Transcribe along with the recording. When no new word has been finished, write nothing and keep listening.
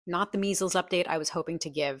Not the measles update I was hoping to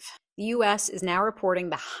give. The US is now reporting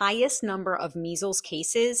the highest number of measles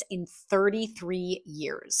cases in 33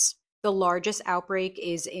 years. The largest outbreak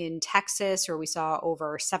is in Texas, where we saw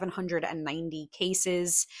over 790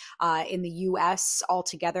 cases. In the US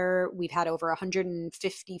altogether, we've had over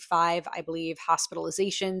 155, I believe,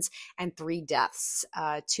 hospitalizations and 3 deaths,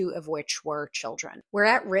 2 of which were children. We're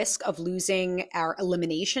at risk of losing our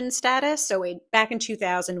elimination status. So back in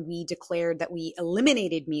 2000, we declared that we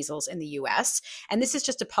eliminated measles in the US. And this is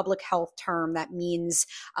just a public health term that means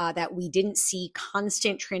that we didn't see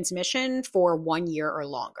constant transmission for 1 year or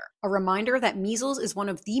longer. A reminder that measles is one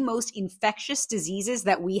of the most infectious diseases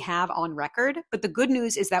that we have on record, but the good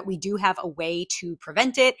news is that we do have a way to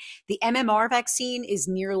prevent it. The MMR vaccine is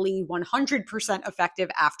nearly 100% effective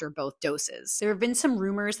after both doses. There have been some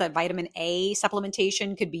rumors that vitamin A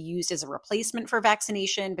supplementation could be used as a replacement for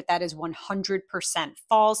vaccination, but that is 100%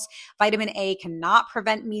 false. Vitamin A cannot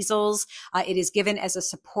prevent measles. It is given as a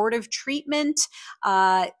supportive treatment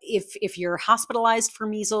if you're hospitalized for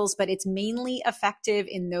measles, but it's mainly effective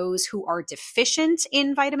in those who are deficient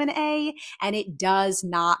in vitamin A, and it does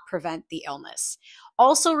not prevent the illness.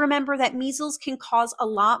 Also, remember that measles can cause a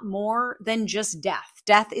lot more than just death.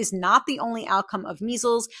 Death is not the only outcome of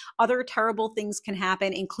measles. Other terrible things can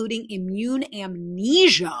happen, including immune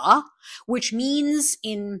amnesia, which means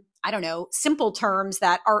in simple terms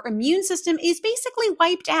that our immune system is basically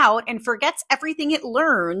wiped out and forgets everything it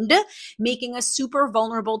learned, making us super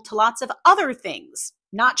vulnerable to lots of other things,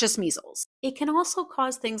 not just measles. It can also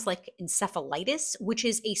cause things like encephalitis, which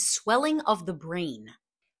is a swelling of the brain.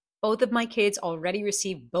 Both of my kids already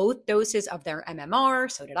received both doses of their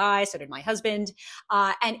MMR. So did I, so did my husband.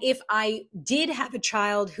 And if I did have a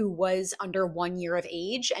child who was under 1 year of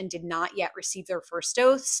age and did not yet receive their first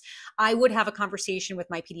dose, I would have a conversation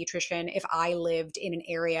with my pediatrician if I lived in an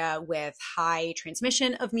area with high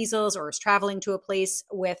transmission of measles or was traveling to a place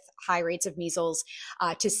with high rates of measles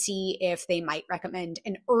to see if they might recommend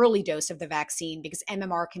an early dose of the vaccine, because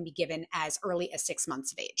MMR can be given as early as 6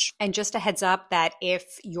 months of age. And just a heads up that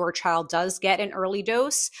if your child does get an early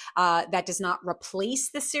dose, that does not replace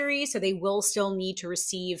the series. So they will still need to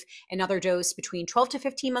receive another dose between 12 to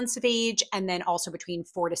 15 months of age, and then also between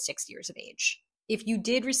 4 to 6 years of age. If you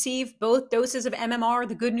did receive both doses of MMR,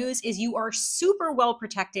 the good news is you are super well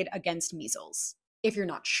protected against measles. If you're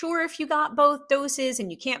not sure if you got both doses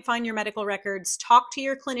and you can't find your medical records, talk to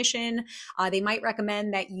your clinician. They might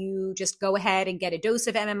recommend that you just go ahead and get a dose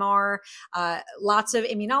of MMR. Lots of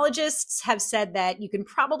immunologists have said that you can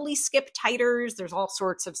probably skip titers. There's all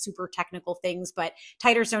sorts of super technical things, but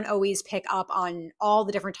titers don't always pick up on all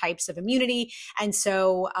the different types of immunity. And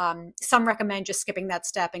so some recommend just skipping that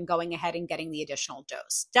step and going ahead and getting the additional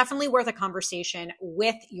dose. Definitely worth a conversation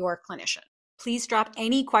with your clinician. Please drop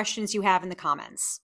any questions you have in the comments.